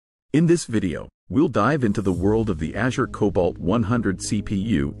In this video, we'll dive into the world of the Azure Cobalt 100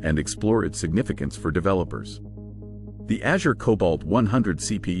 CPU and explore its significance for developers. The Azure Cobalt 100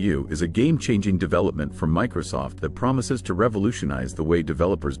 CPU is a game-changing development from Microsoft that promises to revolutionize the way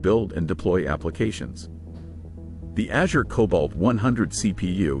developers build and deploy applications. The Azure Cobalt 100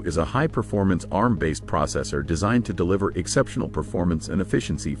 CPU is a high-performance ARM-based processor designed to deliver exceptional performance and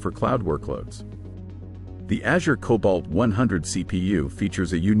efficiency for cloud workloads. The Azure Cobalt 100 CPU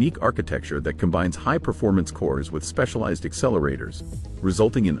features a unique architecture that combines high-performance cores with specialized accelerators,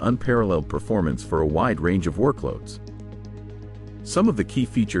 resulting in unparalleled performance for a wide range of workloads. Some of the key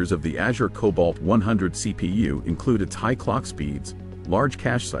features of the Azure Cobalt 100 CPU include its high clock speeds, large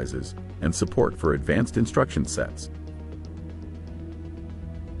cache sizes, and support for advanced instruction sets.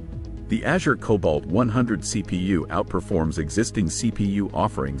 The Azure Cobalt 100 CPU outperforms existing CPU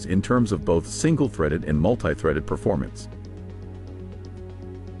offerings in terms of both single-threaded and multi-threaded performance.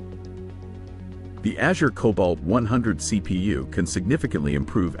 The Azure Cobalt 100 CPU can significantly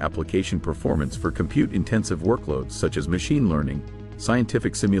improve application performance for compute-intensive workloads such as machine learning,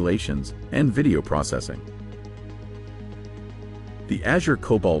 scientific simulations, and video processing. The Azure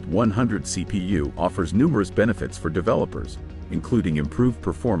Cobalt 100 CPU offers numerous benefits for developers, including improved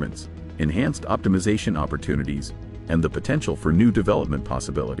performance, enhanced optimization opportunities, and the potential for new development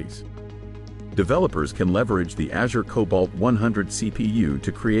possibilities. Developers can leverage the Azure Cobalt 100 CPU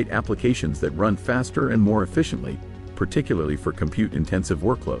to create applications that run faster and more efficiently, particularly for compute-intensive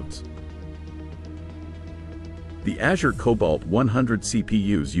workloads. The Azure Cobalt 100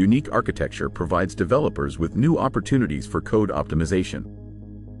 CPU's unique architecture provides developers with new opportunities for code optimization.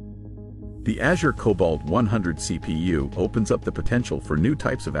 The Azure Cobalt 100 CPU opens up the potential for new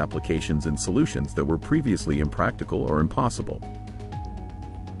types of applications and solutions that were previously impractical or impossible.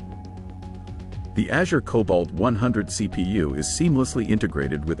 The Azure Cobalt 100 CPU is seamlessly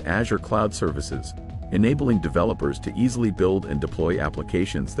integrated with Azure Cloud Services, enabling developers to easily build and deploy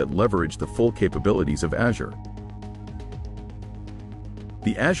applications that leverage the full capabilities of Azure.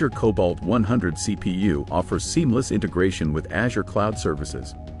 The Azure Cobalt 100 CPU offers seamless integration with Azure Cloud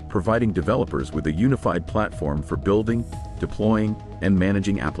Services, providing developers with a unified platform for building, deploying, and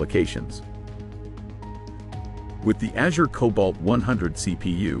managing applications. With the Azure Cobalt 100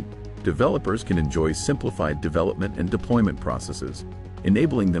 CPU, developers can enjoy simplified development and deployment processes,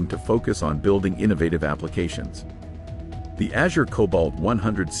 enabling them to focus on building innovative applications. The Azure Cobalt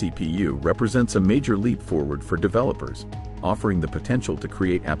 100 CPU represents a major leap forward for developers, offering the potential to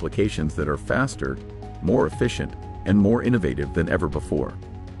create applications that are faster, more efficient, and more innovative than ever before.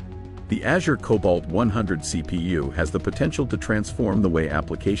 The Azure Cobalt 100 CPU has the potential to transform the way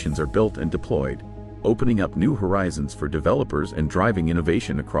applications are built and deployed, opening up new horizons for developers and driving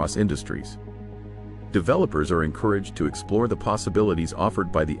innovation across industries. Developers are encouraged to explore the possibilities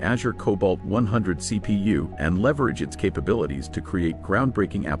offered by the Azure Cobalt 100 CPU and leverage its capabilities to create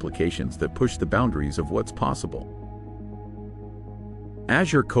groundbreaking applications that push the boundaries of what's possible.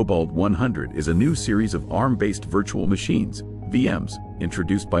 Azure Cobalt 100 is a new series of ARM-based virtual machines, VMs,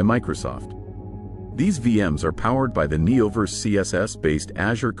 introduced by Microsoft. These VMs are powered by the Neoverse CSS-based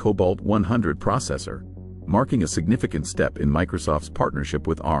Azure Cobalt 100 processor, marking a significant step in Microsoft's partnership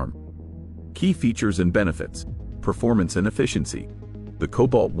with ARM. Key features and benefits: performance and efficiency. The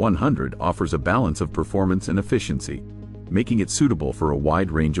Cobalt 100 offers a balance of performance and efficiency, making it suitable for a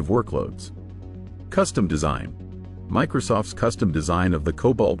wide range of workloads. Custom design. Microsoft's custom design of the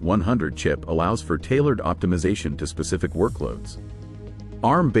Cobalt 100 chip allows for tailored optimization to specific workloads.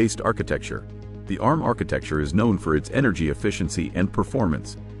 ARM-based architecture. The ARM architecture is known for its energy efficiency and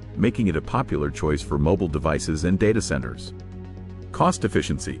performance, making it a popular choice for mobile devices and data centers. Cost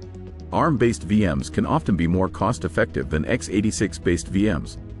efficiency. ARM-based VMs can often be more cost-effective than x86-based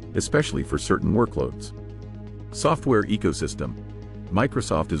VMs, especially for certain workloads. Software ecosystem.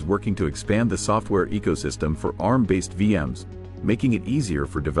 Microsoft is working to expand the software ecosystem for ARM-based VMs, making it easier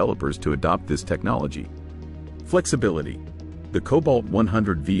for developers to adopt this technology. Flexibility. The Cobalt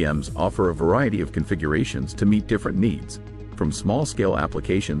 100 VMs offer a variety of configurations to meet different needs, from small-scale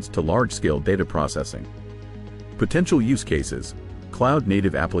applications to large-scale data processing. Potential use cases.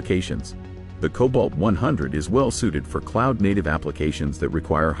 Cloud-native applications. The Cobalt 100 is well-suited for cloud-native applications that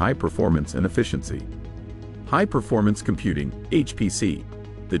require high performance and efficiency. High-performance computing, HPC.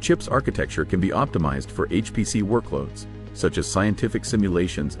 The chip's architecture can be optimized for HPC workloads, such as scientific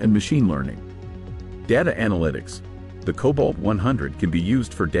simulations and machine learning. Data analytics. The Cobalt 100 can be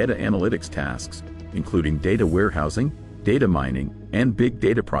used for data analytics tasks, including data warehousing, data mining, and big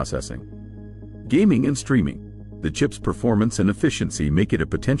data processing. Gaming and streaming. The chip's performance and efficiency make it a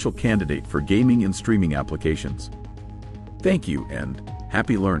potential candidate for gaming and streaming applications. Thank you and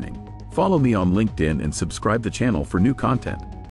Happy learning! Follow me on LinkedIn and subscribe the channel for new content.